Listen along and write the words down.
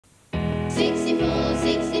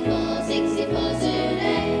64, 64 Zoo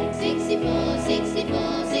Lane. 64,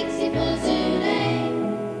 64, 64 Zoo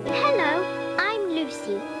Lane. Hello, I'm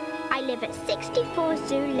Lucy. I live at 64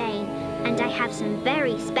 Zoo Lane, and I have some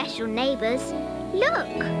very special neighbours. Look!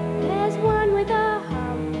 There's one with a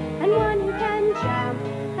hump, and one who can jump,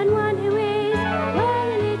 and one who is, well,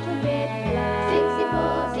 a little bit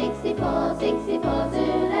flat. 64, 64, 64 Zoo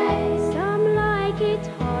Lane. Some like it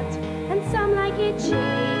hot, and some like it chilly,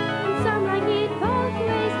 and some like it both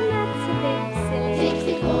ways, and that's a bit silly.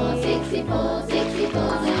 64, 64, 64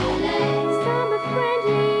 Zoo Lane. Some are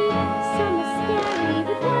friendly, some are scary,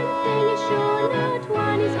 but one thing is sure, not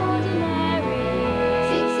one is ordinary.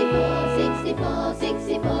 64,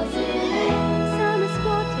 64 Zoo Lane. Some are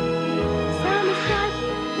squatty, some are stripy,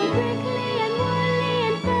 they're prickly and woolly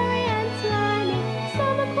and furry and slimy.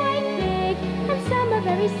 Some are quite big and some are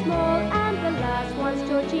very small, and the last one's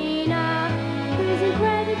Georgina, who's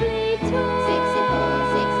incredibly tall. 64,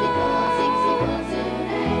 64, 64 Zoo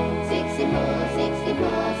Lane. 64,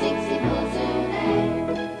 64, 64 Zoo Lane.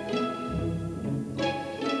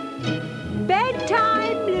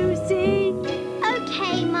 Bedtime, Lucy.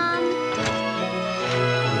 Okay, Mum.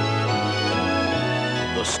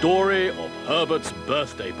 The story of Herbert's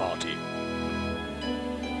birthday party.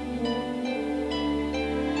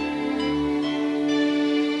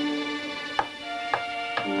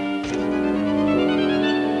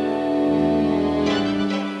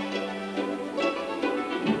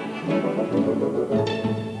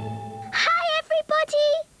 Hi, everybody!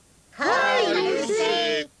 Hi,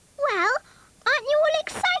 Lucy. Well, aren't you all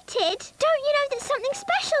excited? Don't you know that something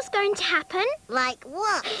special's going to happen? Like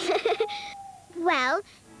what? Well,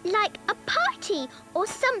 like a party or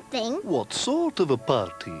something. What sort of a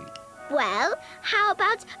party? Well, how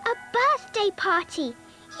about a birthday party?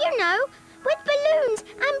 You know, with balloons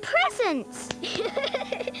and presents.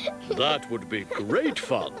 That would be great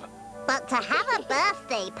fun. But to have a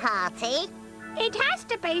birthday party, It has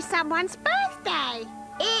to be someone's birthday.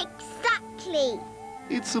 Exactly.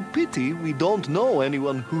 It's a pity we don't know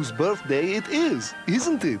anyone whose birthday it is,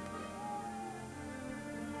 isn't it?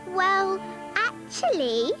 Well,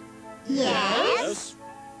 actually... Yes?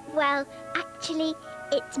 Well, actually,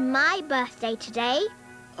 it's my birthday today.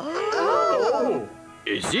 Oh.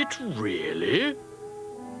 Is it really?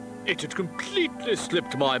 It had completely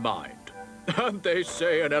slipped my mind. And they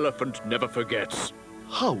say an elephant never forgets.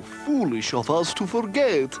 How foolish of us to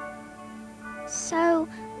forget. So,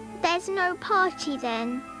 there's no party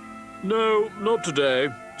then? No, not today.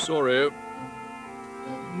 Sorry.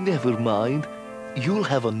 Never mind. You'll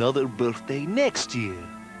have another birthday next year.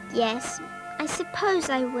 Yes, I suppose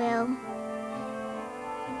I will.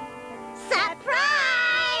 Surprise!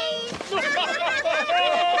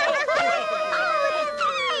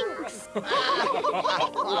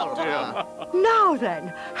 Oh, thanks! Now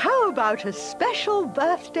then, how about a special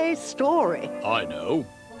birthday story? I know.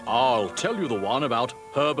 I'll tell you the one about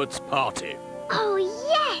Herbert's party. Oh,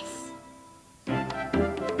 yes!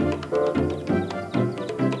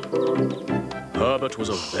 Herbert was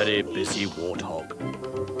a very busy warthog.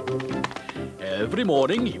 Every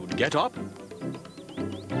morning he would get up,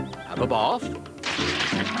 have a bath,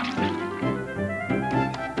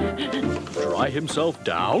 dry himself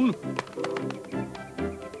down,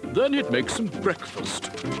 then he'd make some breakfast.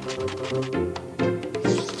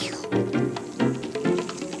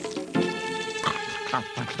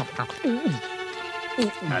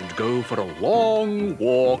 And go for a long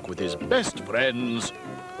walk with his best friends,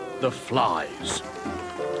 the flies.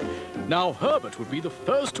 Now, Herbert would be the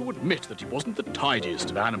first to admit that he wasn't the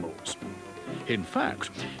tidiest of animals. In fact,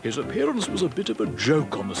 his appearance was a bit of a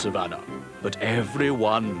joke on the savannah, but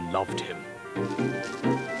everyone loved him.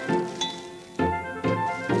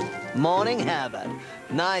 Morning, Herbert.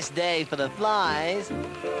 Nice day for the flies.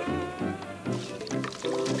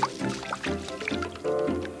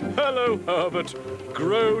 Hello, Herbert.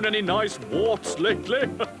 Grown any nice warts lately?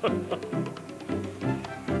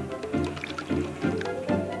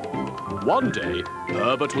 One day,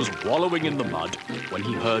 Herbert was wallowing in the mud when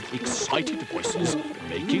he heard excited voices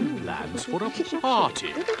making plans for a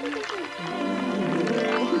party.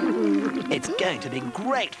 It's going to be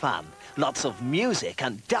great fun. Lots of music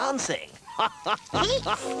and dancing. Keep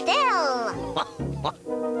still!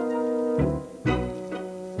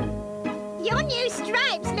 Your new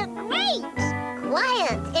stripes look great.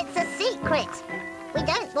 Quiet, it's a secret. We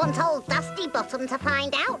don't want old Dusty Bottom to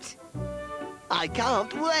find out. I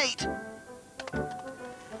can't wait.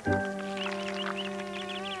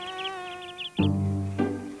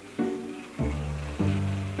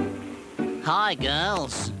 Hi,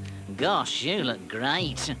 girls. Gosh, you look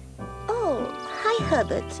great. Oh, hi,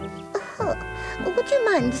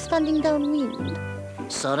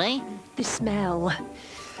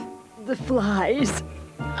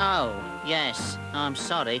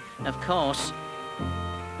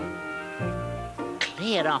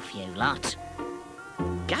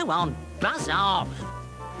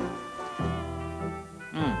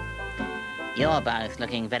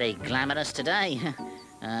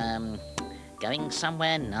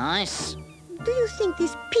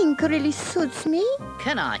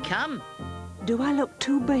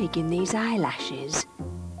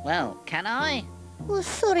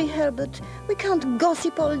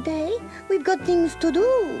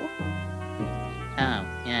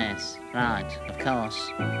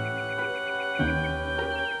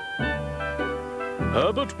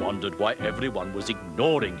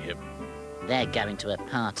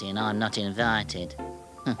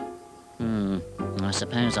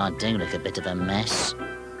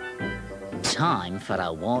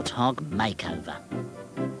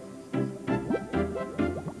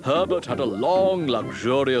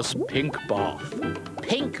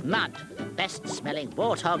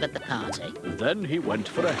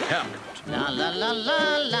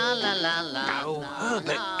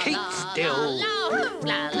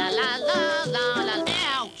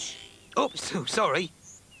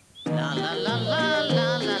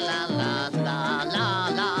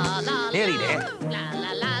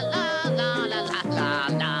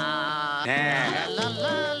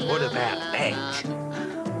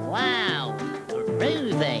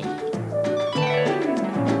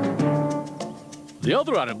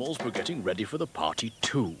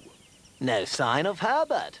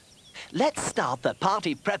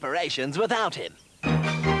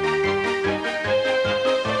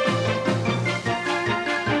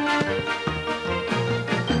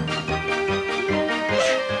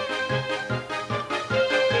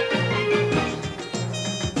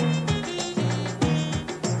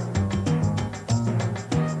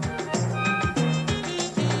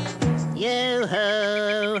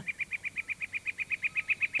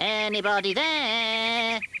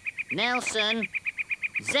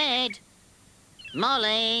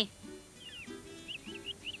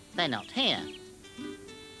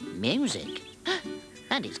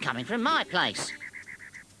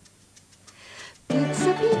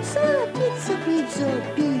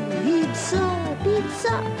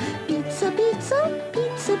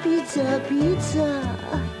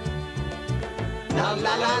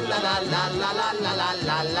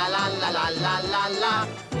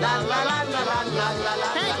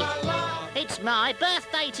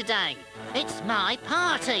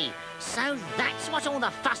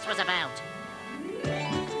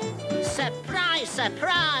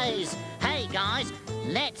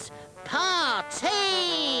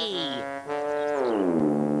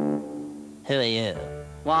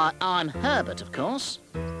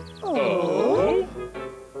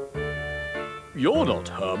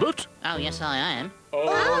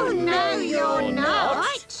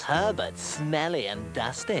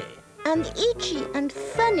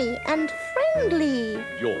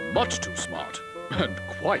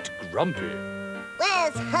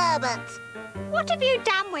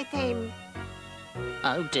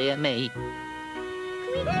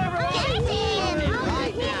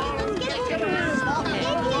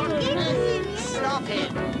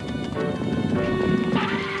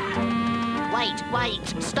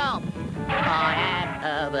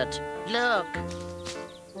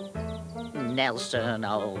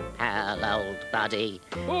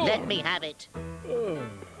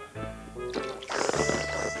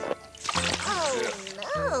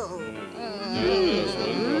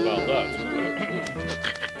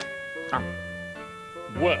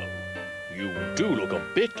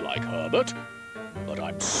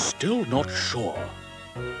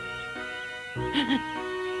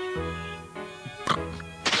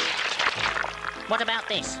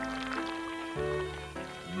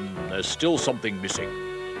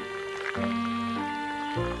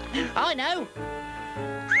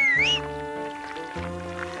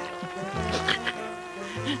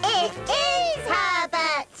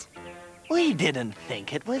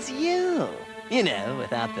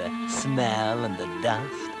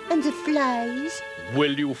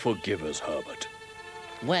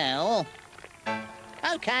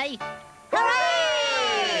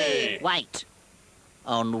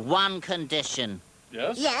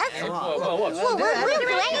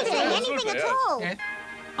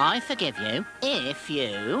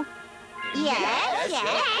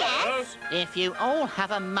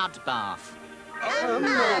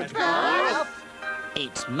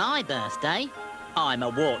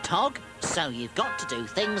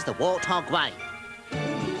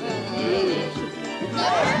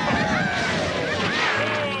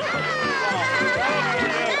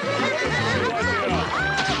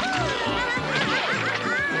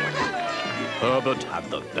 Herbert had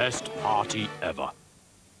the best party ever.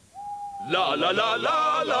 La la la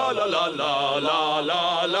la la la la la la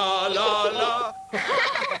la la la la.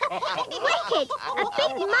 Wicked! A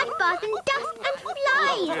big mud bath and dust and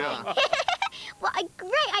flies! What a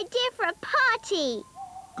great idea for a party!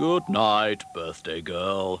 Good night, birthday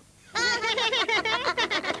girl.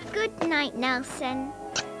 Good night, Nelson.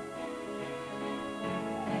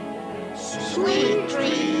 Sweet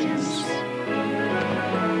dreams.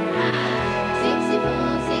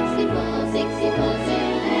 64, 64, 64,